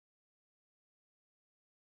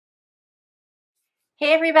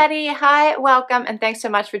Hey everybody, hi, welcome, and thanks so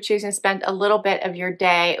much for choosing to spend a little bit of your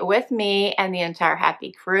day with me and the entire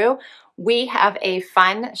Happy crew. We have a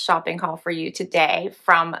fun shopping haul for you today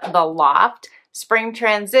from the Loft. Spring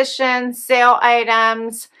transition, sale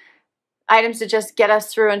items to just get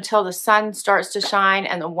us through until the sun starts to shine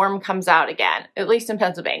and the warm comes out again, at least in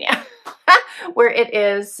Pennsylvania, where it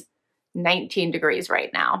is 19 degrees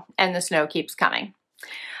right now and the snow keeps coming.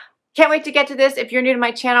 Can't wait to get to this. If you're new to my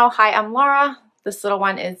channel, hi, I'm Laura. This little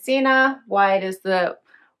one is Zena. White is the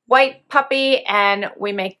white puppy, and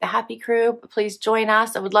we make the Happy crew. Please join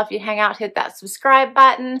us. I would love you to hang out, hit that subscribe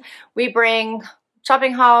button. We bring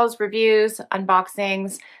shopping hauls, reviews,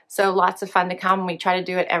 unboxings, so lots of fun to come. We try to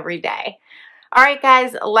do it every day. All right,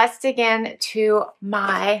 guys, let's dig in to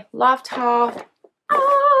my Loft haul.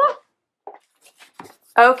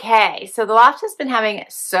 Okay, so the Loft has been having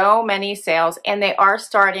so many sales, and they are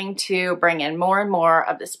starting to bring in more and more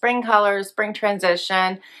of the spring colors, spring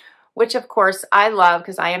transition, which of course I love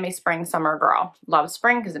because I am a spring summer girl. Love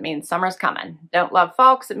spring because it means summer's coming. Don't love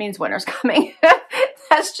fall because it means winter's coming.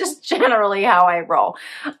 That's just generally how I roll.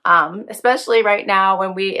 Especially right now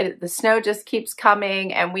when the snow just keeps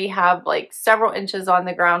coming and we have like several inches on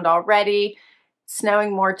the ground already,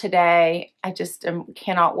 snowing more today. I just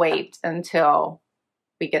cannot wait until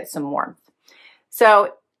we get some warmth.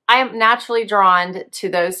 So I am naturally drawn to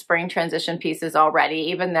those spring transition pieces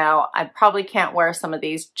already, even though I probably can't wear some of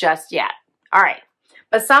these just yet. All right,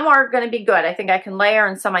 but some are going to be good. I think I can layer,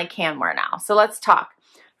 and some I can wear now. So let's talk.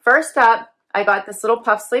 First up, I got this little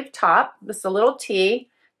puff sleeve top. This is a little tee.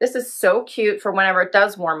 This is so cute for whenever it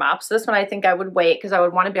does warm up. So this one I think I would wait because I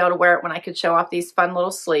would want to be able to wear it when I could show off these fun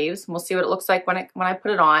little sleeves. We'll see what it looks like when I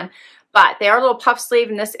put it on. But they are a little puff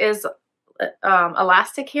sleeve, and this is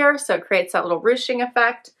elastic here, so it creates that little ruching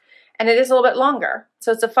effect, and it is a little bit longer.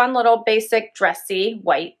 So it's a fun little basic dressy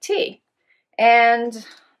white tee. And I'm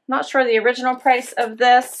not sure the original price of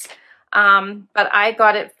this, but I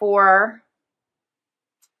got it for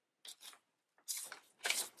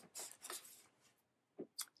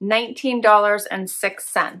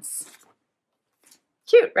 $19.06.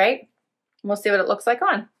 Cute, right? We'll see what it looks like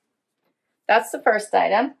on. That's the first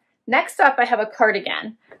item. Next up, I have a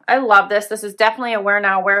cardigan. I love this. This is definitely a wear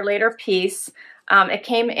now, wear later piece. It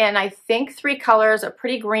came in, I think, 3 colors, a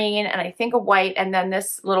pretty green, and I think a white, and then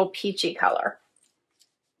this little peachy color.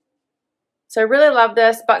 So I really love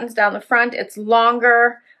this. Buttons down the front. It's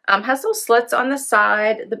longer. Has little slits on the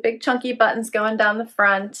side. The big chunky buttons going down the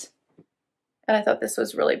front. And I thought this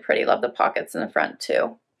was really pretty. Love the pockets in the front,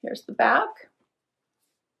 too. Here's the back.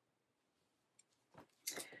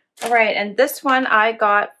 All right, and this one I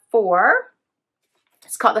got for,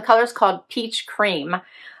 the color's called Peach Cream,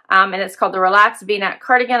 and it's called the Relaxed V-neck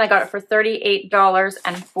Cardigan. I got it for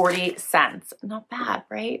 $38.40. Not bad,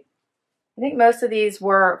 right? I think most of these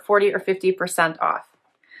were 40 or 50% off.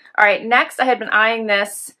 All right, next I had been eyeing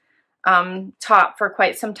this top for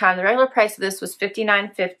quite some time. The regular price of this was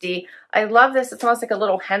 $59.50. I love this. It's almost like a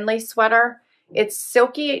little Henley sweater. It's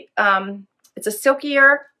silky. It's a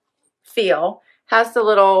silkier feel. Has the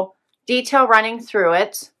little detail running through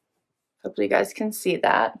it. Hopefully you guys can see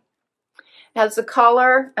that. It has the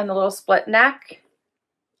collar and the little split neck.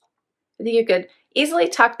 I think you could easily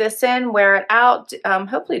tuck this in, wear it out,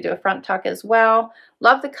 hopefully do a front tuck as well.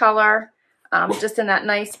 Love the color, just in that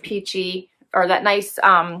nice peachy, or that nice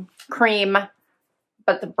cream,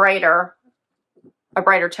 but a brighter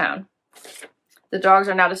tone. The dogs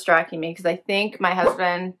are now distracting me because I think my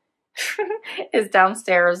husband is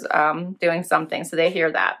downstairs doing something, so they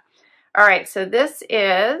hear that. All right, so this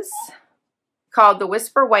is called the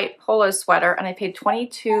Whisper White Polo Sweater, and I paid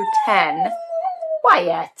 $22.10.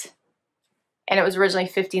 Wyatt. And it was originally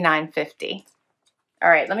 $59.50. All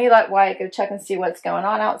right, let me let Wyatt go check and see what's going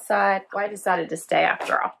on outside. Wyatt decided to stay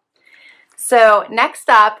after all. So next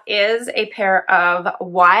up is a pair of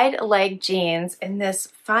wide leg jeans in this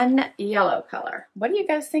fun yellow color. What do you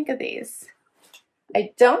guys think of these?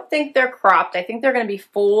 I don't think they're cropped. I think they're going to be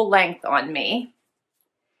full length on me.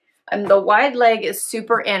 And the wide leg is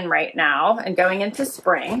super in right now and going into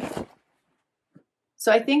spring.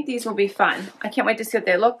 So I think these will be fun. I can't wait to see what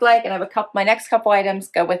they look like. And I have my next couple items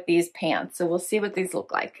go with these pants. So we'll see what these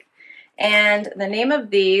look like. And the name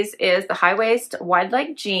of these is the high waist wide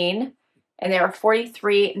leg jean. And they are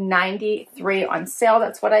 $43.93 on sale.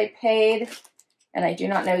 That's what I paid. And I do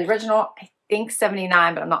not know the original. I think $79,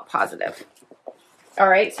 but I'm not positive. All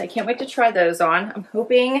right, so I can't wait to try those on. I'm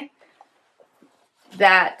hoping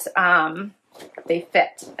that they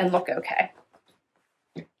fit and look okay.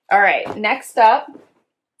 All right, next up,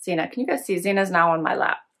 Zena. Can you guys see? Zena's now on my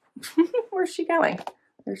lap. Where's she going?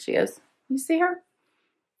 There she is. You see her?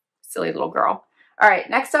 Silly little girl. All right,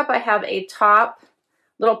 next up I have a top,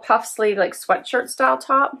 little puff sleeve, like sweatshirt style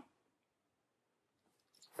top.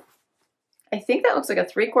 I think that looks like a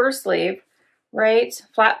 3/4 sleeve, right?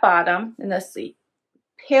 Flat bottom in this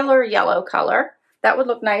paler yellow color. That would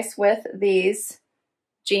look nice with these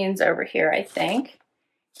jeans over here, I think.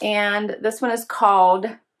 And this one is called,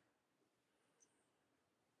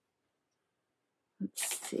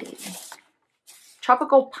 let's see,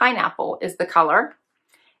 Tropical Pineapple is the color.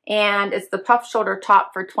 And it's the puff shoulder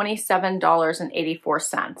top for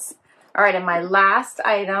 $27.84. All right, and my last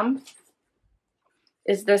item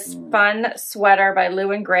is this fun sweater by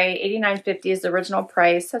Lou & Gray. $89.50 is the original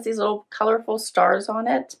price. Has these little colorful stars on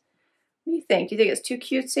it. What do you think? Do you think it's too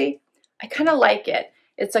cutesy? I kind of like it.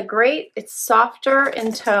 It's softer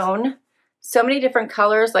in tone. So many different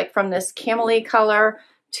colors, like from this camely color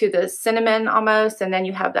to the cinnamon almost, and then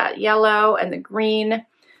you have that yellow and the green.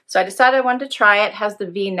 So I decided I wanted to try it. It has the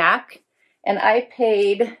V-neck, and I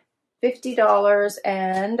paid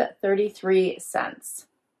 $50.33.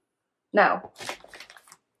 No.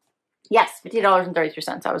 Yes,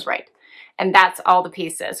 $50.33. I was right. And that's all the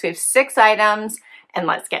pieces. We have 6 items, and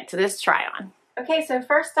let's get to this try on. Okay, so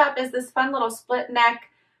first up is this fun little split neck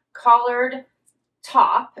collared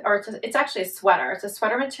top, or it's actually a sweater. It's a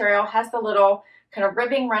sweater material, has the little kind of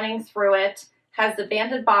ribbing running through it, has the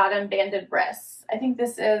banded bottom, banded wrists. I think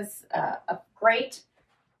this is a great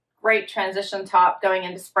transition top going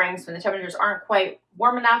into spring, so the temperatures aren't quite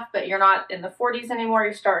warm enough, but you're not in the 40s anymore.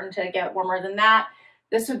 You're starting to get warmer than that.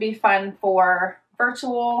 This would be fun for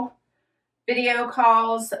virtual video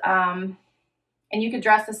calls, and you could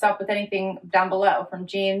dress this up with anything down below, from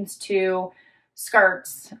jeans to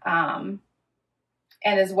skirts, and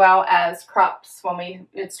as well as crops when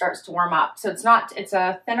it starts to warm up. So it's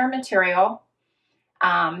a thinner material.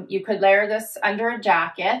 You could layer this under a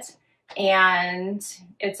jacket, and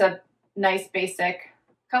it's a nice basic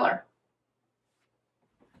color.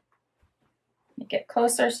 Let me get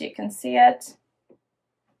closer so you can see it.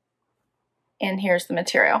 And here's the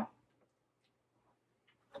material.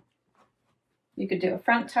 You could do a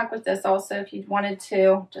front tuck with this also if you wanted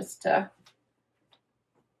to, just to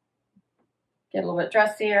get a little bit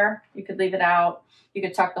dressier. You could leave it out. You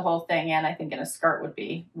could tuck the whole thing in. I think in a skirt would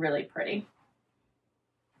be really pretty.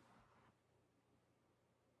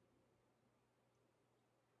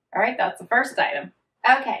 All right, that's the first item.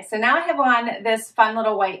 Okay, so now I have on this fun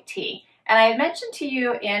little white tee. And I had mentioned to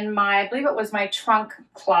you in I believe it was my trunk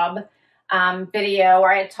club video,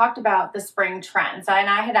 where I had talked about the spring trends. And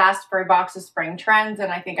I had asked for a box of spring trends,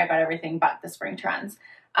 and I think I got everything but the spring trends.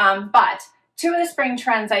 But 2 of the spring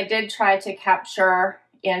trends I did try to capture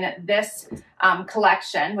in this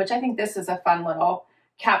collection, which I think this is a fun little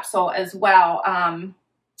capsule as well.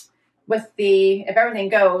 If everything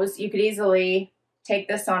goes, you could easily take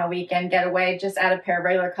this on a weekend getaway, just add a pair of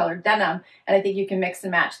regular colored denim, and I think you can mix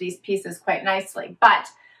and match these pieces quite nicely. But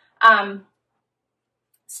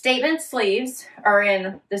statement sleeves are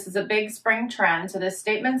in. This is a big spring trend. So this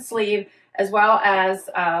statement sleeve, as well as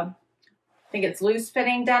I think it's loose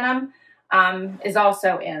fitting denim, is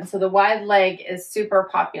also in. So the wide leg is super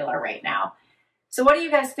popular right now. So what do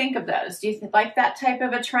you guys think of those? Do you like that type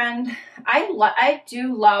of a trend? I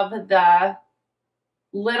do love the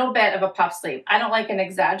little bit of a puff sleeve. I don't like an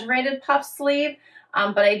exaggerated puff sleeve,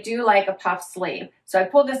 but I do like a puff sleeve. So I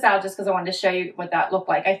pulled this out just because I wanted to show you what that looked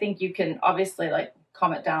like. I think you can obviously like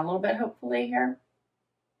calm it down a little bit, hopefully here,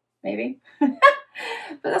 maybe. But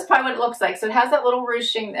that's probably what it looks like. So it has that little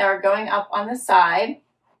ruching there going up on the side.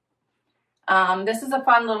 This is a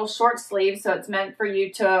fun little short sleeve, so it's meant for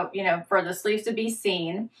you to, for the sleeves to be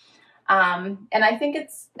seen. And I think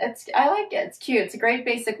I like it. It's cute. It's a great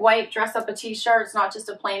basic white dress up a t-shirt. It's not just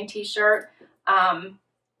a plain t-shirt. But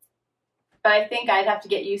I think I'd have to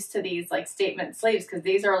get used to these like statement sleeves, because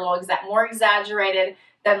these are a little more exaggerated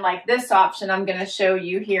than like this option I'm going to show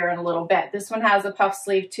you here in a little bit. This one has a puff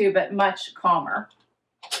sleeve too, but much calmer.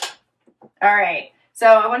 All right. So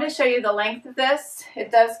I want to show you the length of this.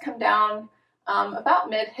 It does come down about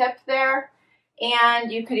mid-hip there,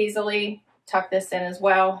 and you could easily tuck this in as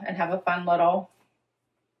well and have a fun little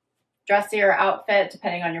dressier outfit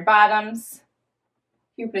depending on your bottoms.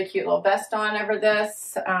 You put a cute little vest on over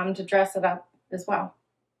this to dress it up as well.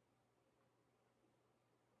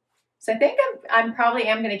 So I think I'm probably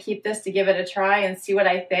going to keep this to give it a try and see what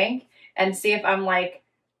I think, and see if I'm like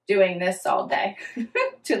doing this all day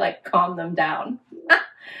to like calm them down.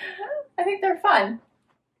 I think they're fun.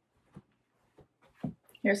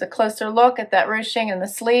 Here's a closer look at that ruching in the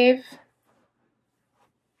sleeve.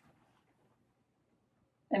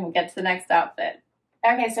 And we'll get to the next outfit.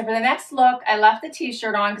 Okay, so for the next look, I left the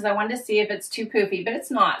t-shirt on because I wanted to see if it's too poofy, but it's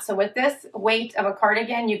not. So with this weight of a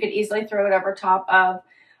cardigan, you could easily throw it over top of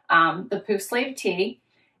the poof sleeve tee.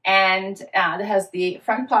 And it has the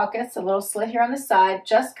front pockets, a little slit here on the side,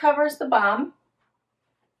 just covers the bum.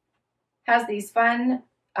 Has these fun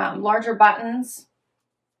larger buttons.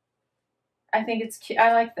 I think it's cute.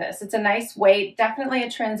 I like this. It's a nice weight, definitely a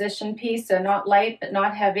transition piece, so not light but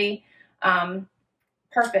not heavy.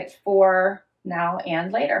 Perfect for now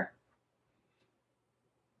and later.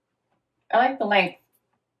 I like the length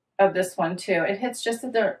of this one too. It hits just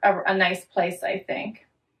at a nice place, I think.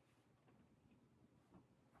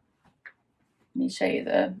 Let me show you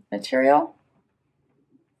the material.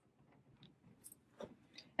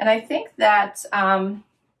 And I think that I'm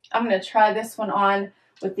going to try this one on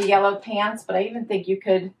with the yellow pants, but I even think you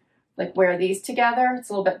could like wear these together. It's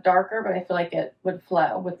a little bit darker, but I feel like it would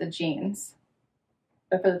flow with the jeans.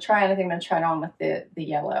 But for the try on, I think I'm going to try it on with the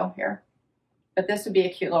yellow here. But this would be a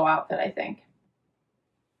cute little outfit, I think.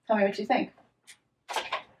 Tell me what you think.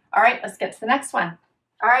 All right, let's get to the next one.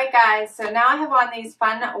 All right, guys, so now I have on these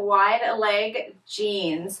fun wide leg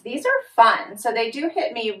jeans. These are fun. So they do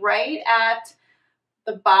hit me right at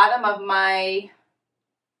the bottom of my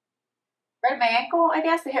ankle, I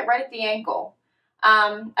guess. They hit right at the ankle.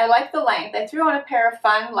 I like the length. I threw on a pair of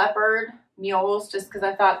fun leopard mules just because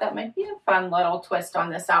I thought that might be a fun little twist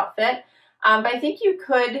on this outfit. But I think you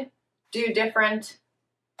could do different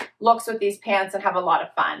looks with these pants and have a lot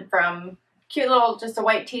of fun, from cute little just a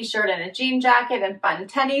white t-shirt and a jean jacket and fun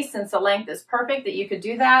tennies, since the length is perfect that you could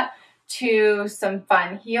do that, to some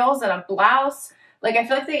fun heels and a blouse. Like, I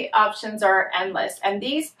feel like the options are endless. And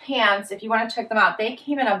these pants, if you want to check them out, they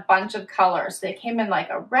came in a bunch of colors. They came in like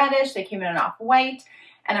a reddish, they came in an off-white,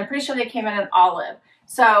 and I'm pretty sure they came in an olive.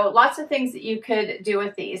 So lots of things that you could do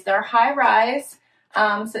with these. They're high rise,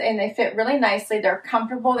 and they fit really nicely. They're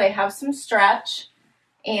comfortable. They have some stretch.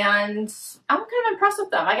 And I'm kind of impressed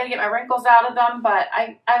with them. I got to get my wrinkles out of them, but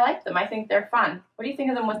I like them. I think they're fun. What do you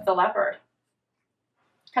think of them with the leopard?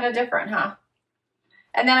 Kind of different, huh?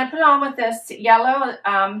 And then I put it on with this yellow.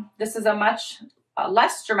 This is a much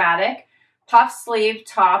less dramatic puff sleeve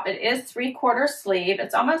top. It is 3/4 sleeve.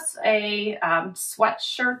 It's almost a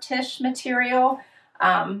sweatshirt-ish material,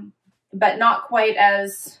 but not quite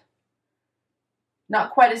as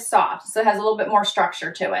soft. So it has a little bit more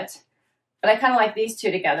structure to it. But I kind of like these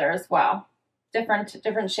two together as well. Different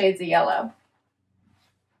shades of yellow.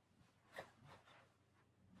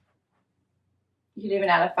 You could even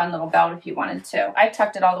add a fun little belt if you wanted to. I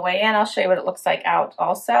tucked it all the way in. I'll show you what it looks like out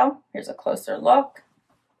also. Here's a closer look.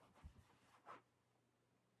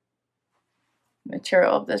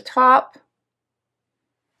 Material of the top.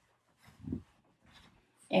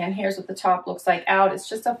 And here's what the top looks like out. It's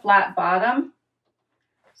just a flat bottom.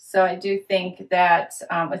 So I do think that,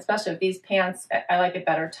 especially with these pants, I like it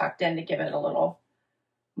better tucked in to give it a little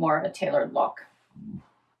more of a tailored look.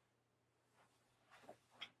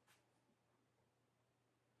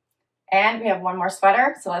 And we have one more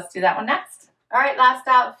sweater, so let's do that one next. All right, last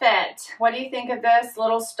outfit. What do you think of this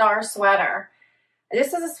little star sweater?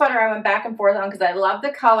 This is a sweater I went back and forth on because I love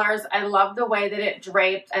the colors. I love the way that it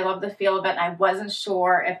draped. I love the feel of it, and I wasn't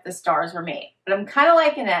sure if the stars were made. But I'm kind of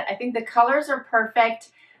liking it. I think the colors are perfect.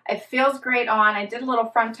 It feels great on. I did a little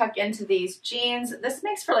front tuck into these jeans. This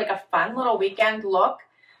makes for like a fun little weekend look.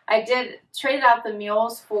 I did trade out the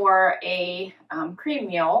mules for a cream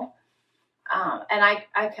mule. And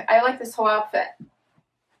I like this whole outfit.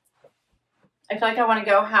 I feel like I want to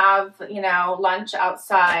go have, you know, lunch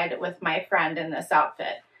outside with my friend in this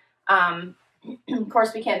outfit. Of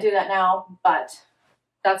course, we can't do that now, but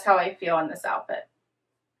that's how I feel in this outfit.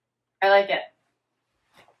 I like it.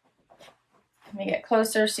 Let me get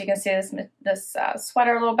closer so you can see this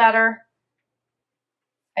sweater a little better.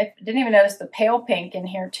 I didn't even notice the pale pink in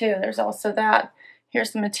here too. There's also that.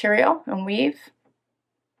 Here's the material and weave.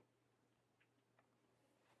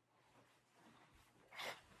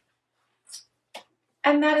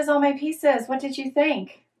 And that is all my pieces. What did you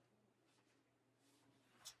think?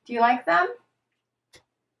 Do you like them?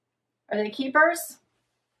 Are they keepers?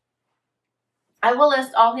 I will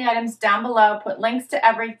list all the items down below, put links to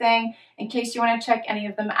everything in case you want to check any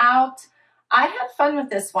of them out. I had fun with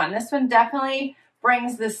this one. This one definitely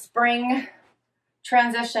brings the spring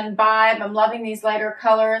transition vibe. I'm loving these lighter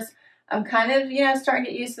colors. I'm kind of, you know, starting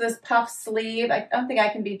to get used to this puff sleeve. I don't think I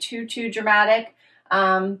can be too dramatic,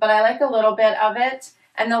 but I like a little bit of it.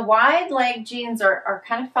 And the wide leg jeans are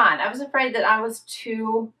kind of fun. I was afraid that I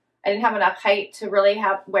didn't have enough height to really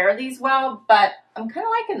wear these well, but I'm kind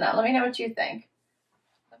of liking them. Let me know what you think.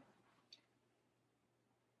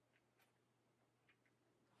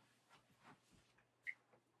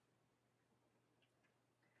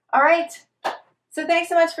 All right. So thanks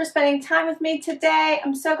so much for spending time with me today.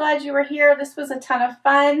 I'm so glad you were here. This was a ton of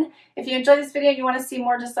fun. If you enjoyed this video and you want to see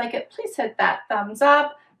more just like it, please hit that thumbs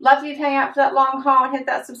up. Love you to hang out for that long haul and hit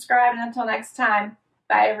that subscribe. And until next time,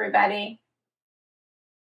 bye everybody.